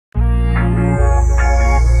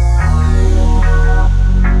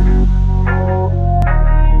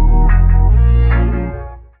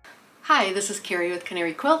Hi, this is Carrie with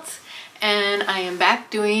Canary Quilts, and I am back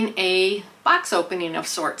doing a box opening of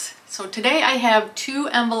sorts. So today I have two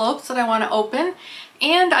envelopes that I want to open,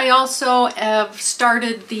 and I also have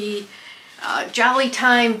started the Jolly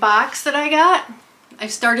Time box that I got.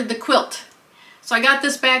 I've started the quilt. So I got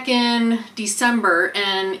this back in December,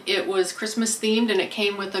 and it was Christmas themed, and it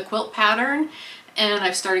came with a quilt pattern, and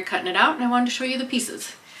I've started cutting it out, and I wanted to show you the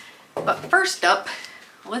pieces. But first up,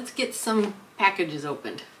 let's get some packages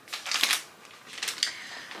opened.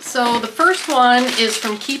 So the first one is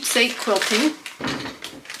from Keepsake Quilting,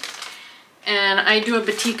 and I do a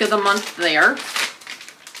Batik of the Month there.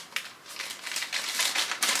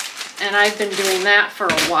 And I've been doing that for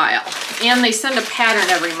a while. And they send a pattern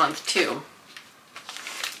every month too.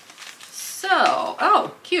 So,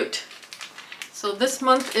 oh, cute. So this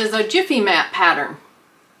month is a Jiffy Mat pattern.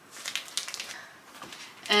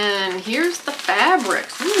 And here's the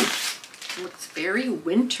fabrics. Ooh, looks very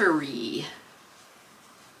wintry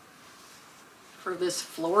for this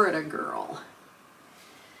Florida girl.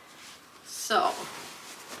 So,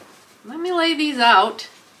 let me lay these out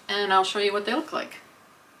and I'll show you what they look like.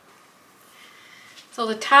 So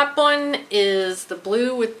the top one is the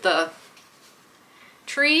blue with the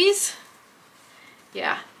trees.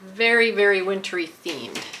 Yeah, very, very wintry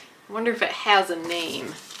themed. I wonder if it has a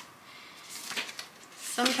name.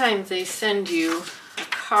 Sometimes they send you a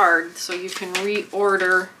card so you can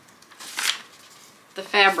reorder the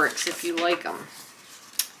fabrics if you like them.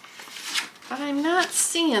 But I'm not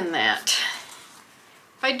seeing that.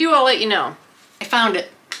 If I do, I'll let you know. I found it.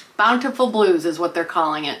 Bountiful Blues is what they're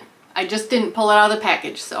calling it. I just didn't pull it out of the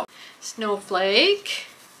package, so. Snowflake.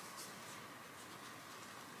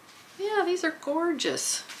 Yeah, these are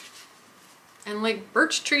gorgeous. And like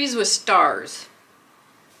birch trees with stars.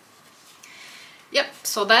 Yep,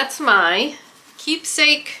 so that's my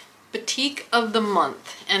Keepsake Batik of the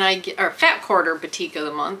Month, and I get, or Fat Quarter Batik of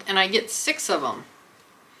the Month, and I get 6 of them.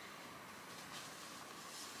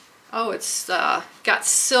 Oh, it's got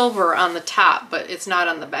silver on the top, but it's not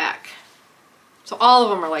on the back. So all of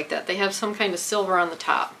them are like that. They have some kind of silver on the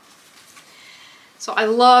top. So I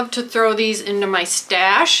love to throw these into my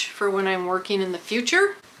stash for when I'm working in the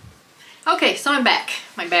future. Okay, so I'm back.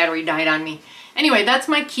 My battery died on me. Anyway, that's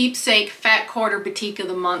my Keepsake Fat Quarter Batik of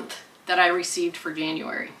the Month that I received for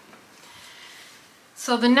January.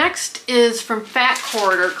 So the next is from Fat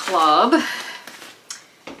Quarter Club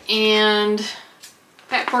and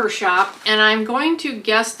Fat Quarter Shop, and I'm going to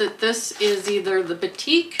guess that this is either the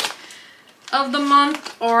Batik of the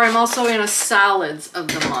Month or I'm also in a Solids of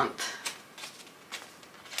the Month.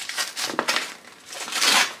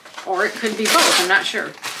 Or it could be both, I'm not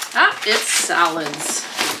sure. Ah, it's Solids.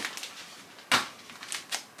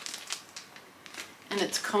 And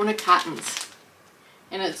it's Kona Cottons.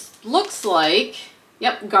 And it looks like,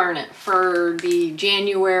 yep, garnet for the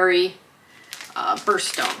January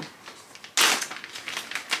birthstone.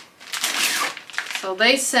 So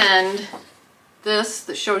they send this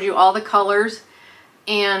that shows you all the colors,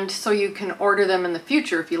 and so you can order them in the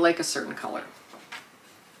future if you like a certain color.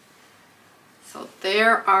 So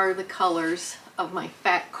there are the colors of my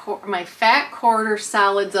Fat Quarter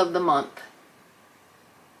Solids of the Month.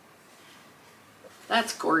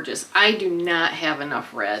 That's gorgeous. I do not have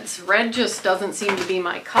enough reds. Red just doesn't seem to be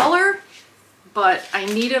my color, but I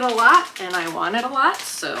need it a lot and I want it a lot,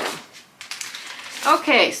 so.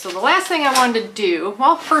 Okay, so the last thing I wanted to do,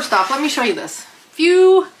 well, first off, let me show you this. A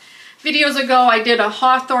few videos ago, I did a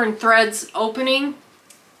Hawthorne Threads opening,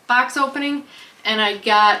 box opening, and I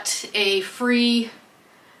got a free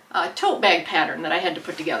tote bag pattern that I had to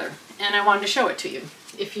put together, and I wanted to show it to you,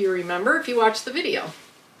 if you remember, if you watched the video.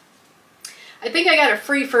 I think I got it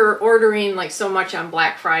free for ordering like so much on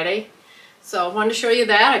Black Friday. So I wanted to show you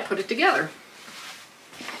that. I put it together.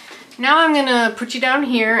 Now I'm going to put you down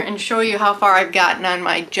here and show you how far I've gotten on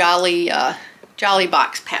my Jolly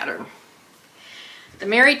box pattern. The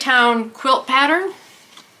Marytown quilt pattern,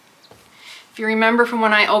 if you remember from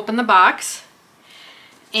when I opened the box.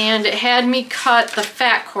 And it had me cut the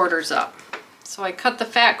fat quarters up. So I cut the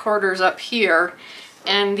fat quarters up here,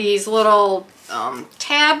 and these little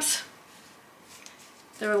tabs,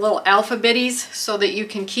 they're little alphabetties so that you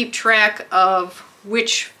can keep track of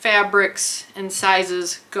which fabrics and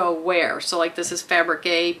sizes go where. So like this is fabric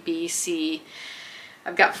A, B, C.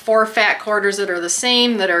 I've got 4 fat quarters that are the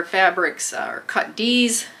same, that are fabrics or cut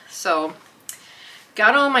Ds. So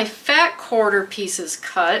got all my fat quarter pieces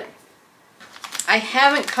cut. I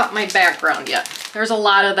haven't cut my background yet. There's a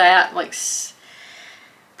lot of that, like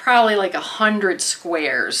probably like 100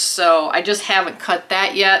 squares. So I just haven't cut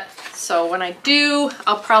that yet. So when I do,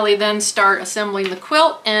 I'll probably then start assembling the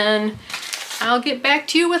quilt and I'll get back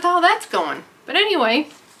to you with how that's going. But anyway,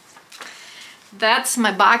 that's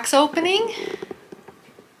my box opening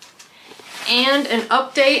and an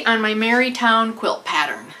update on my Marytown quilt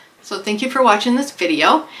pattern. So thank you for watching this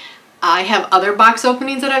video. I have other box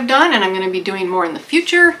openings that I've done, and I'm going to be doing more in the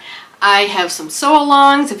future. I have some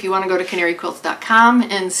sew-alongs if you want to go to canaryquilts.com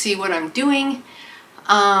and see what I'm doing.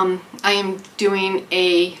 I am doing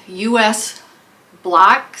a US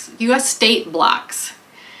state blocks,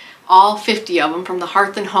 all 50 of them from the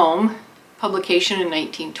Hearth and Home publication in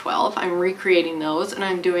 1912. I'm recreating those, and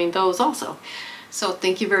I'm doing those also. So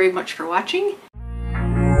thank you very much for watching.